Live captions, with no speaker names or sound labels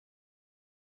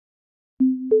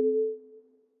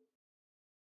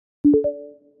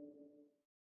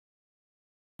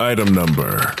Item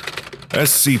Number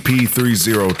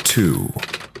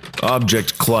SCP-302.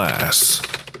 Object Class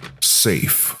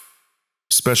Safe.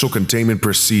 Special Containment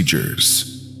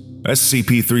Procedures.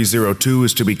 SCP-302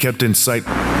 is to be kept in sight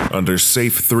under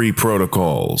Safe 3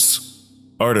 protocols.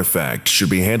 Artifact should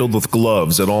be handled with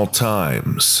gloves at all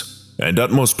times, and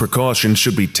utmost precautions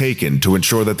should be taken to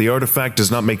ensure that the artifact does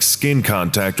not make skin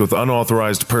contact with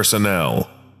unauthorized personnel.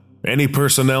 Any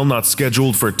personnel not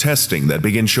scheduled for testing that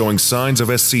begin showing signs of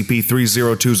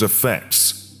SCP-302's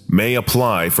effects may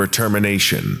apply for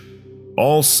termination.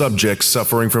 All subjects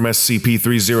suffering from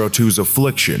SCP-302's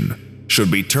affliction should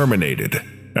be terminated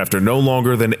after no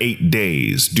longer than 8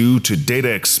 days due to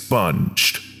data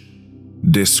expunged.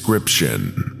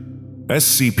 Description: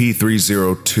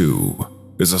 SCP-302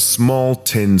 is a small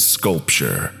tin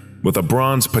sculpture with a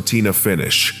bronze patina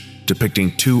finish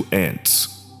depicting 2 ants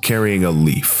carrying a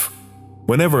leaf.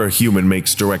 Whenever a human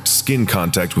makes direct skin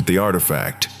contact with the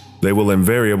artifact, they will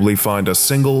invariably find a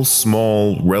single,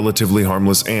 small, relatively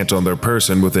harmless ant on their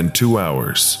person within 2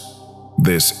 hours.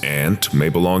 This ant may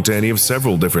belong to any of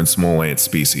several different small ant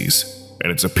species,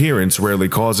 and its appearance rarely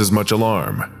causes much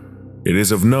alarm. It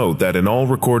is of note that in all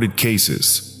recorded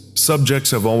cases, subjects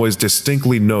have always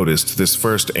distinctly noticed this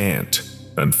first ant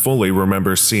and fully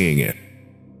remember seeing it.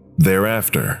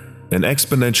 Thereafter, an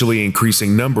exponentially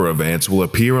increasing number of ants will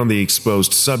appear on the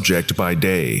exposed subject by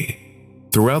day.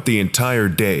 Throughout the entire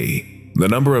day, the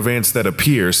number of ants that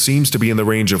appear seems to be in the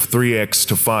range of 3x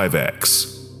to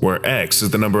 5x, where x is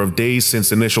the number of days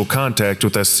since initial contact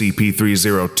with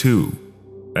SCP-302.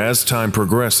 As time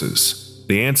progresses,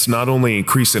 the ants not only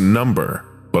increase in number,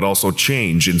 but also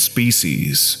change in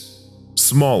species.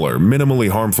 Smaller, minimally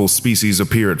harmful species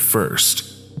appear at first,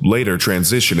 later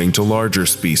transitioning to larger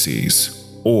species,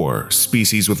 or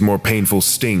species with more painful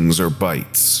stings or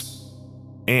bites.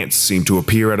 Ants seem to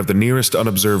appear out of the nearest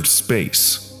unobserved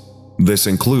space. This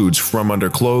includes from under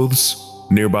clothes,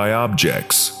 nearby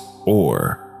objects,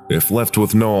 or, if left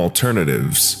with no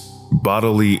alternatives,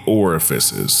 bodily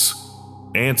orifices.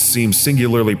 Ants seem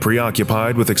singularly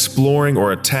preoccupied with exploring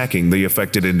or attacking the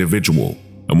affected individual,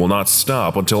 and will not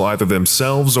stop until either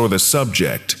themselves or the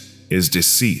subject is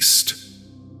deceased.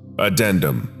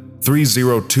 Addendum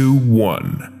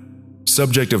 3021.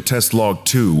 Subject of Test Log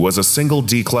 2 was a single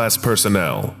D-Class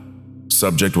personnel.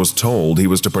 Subject was told he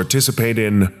was to participate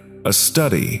in a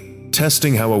study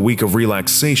testing how a week of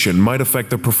relaxation might affect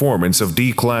the performance of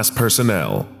D-Class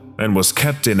personnel, and was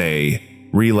kept in a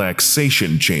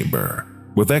relaxation chamber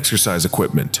with exercise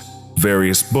equipment,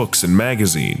 various books and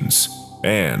magazines,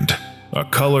 and a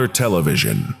color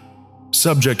television.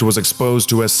 Subject was exposed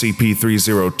to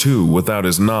SCP-302 without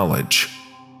his knowledge.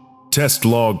 Test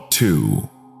Log 2.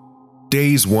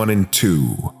 Days 1 and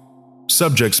 2.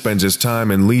 Subject spends his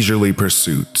time in leisurely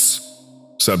pursuits.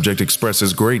 Subject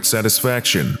expresses great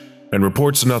satisfaction and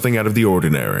reports nothing out of the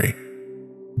ordinary.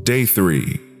 Day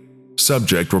 3.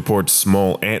 Subject reports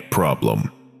small ant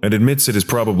problem and admits it is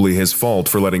probably his fault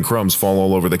for letting crumbs fall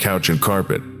all over the couch and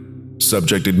carpet.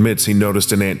 Subject admits he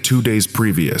noticed an ant 2 days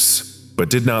previous, but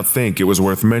did not think it was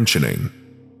worth mentioning.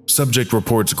 Subject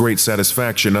reports great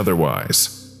satisfaction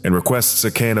otherwise, and requests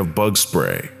a can of bug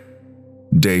spray.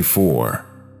 Day 4.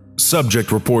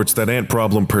 Subject reports that ant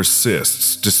problem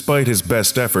persists despite his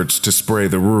best efforts to spray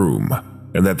the room,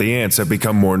 and that the ants have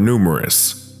become more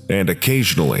numerous, and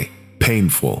occasionally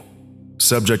painful.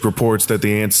 Subject reports that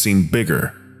the ants seem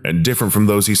bigger and different from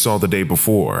those he saw the day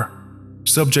before.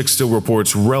 Subject still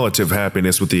reports relative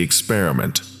happiness with the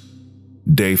experiment.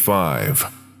 Day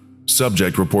 5.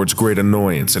 Subject reports great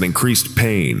annoyance and increased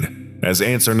pain, as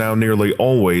ants are now nearly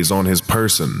always on his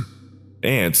person.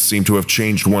 Ants seem to have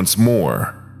changed once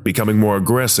more, becoming more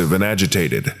aggressive and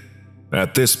agitated.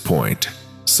 At this point,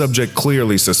 subject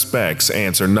clearly suspects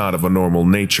ants are not of a normal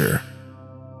nature.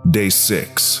 Day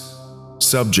 6.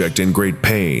 Subject in great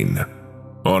pain.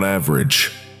 On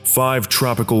average, 5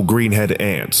 tropical greenhead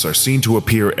ants are seen to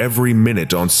appear every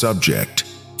minute on subject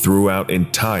throughout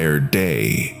entire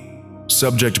day.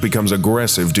 Subject becomes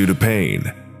aggressive due to pain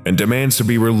and demands to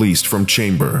be released from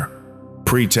chamber.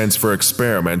 Pretense for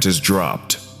experiment is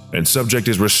dropped, and subject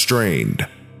is restrained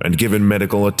and given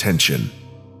medical attention.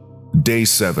 Day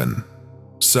 7.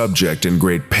 Subject in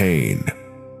great pain.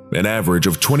 An average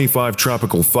of 25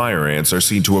 tropical fire ants are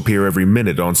seen to appear every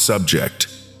minute on subject.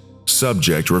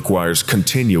 Subject requires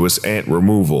continuous ant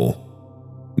removal.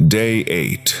 Day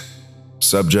 8.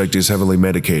 Subject is heavily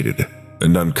medicated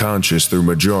and unconscious through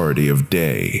majority of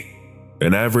day.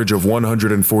 An average of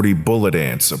 140 bullet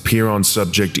ants appear on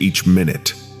subject each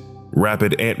minute.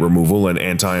 Rapid ant removal and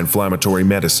anti-inflammatory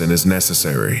medicine is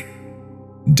necessary.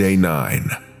 Day 9.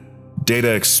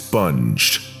 Data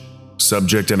expunged.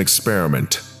 Subject and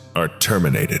experiment are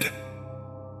terminated.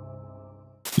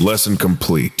 Lesson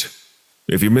complete.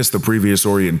 If you missed the previous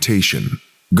orientation,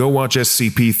 go watch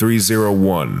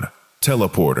SCP-301,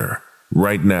 Teleporter,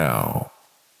 right now.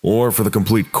 Or for the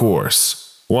complete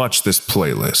course, watch this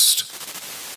playlist.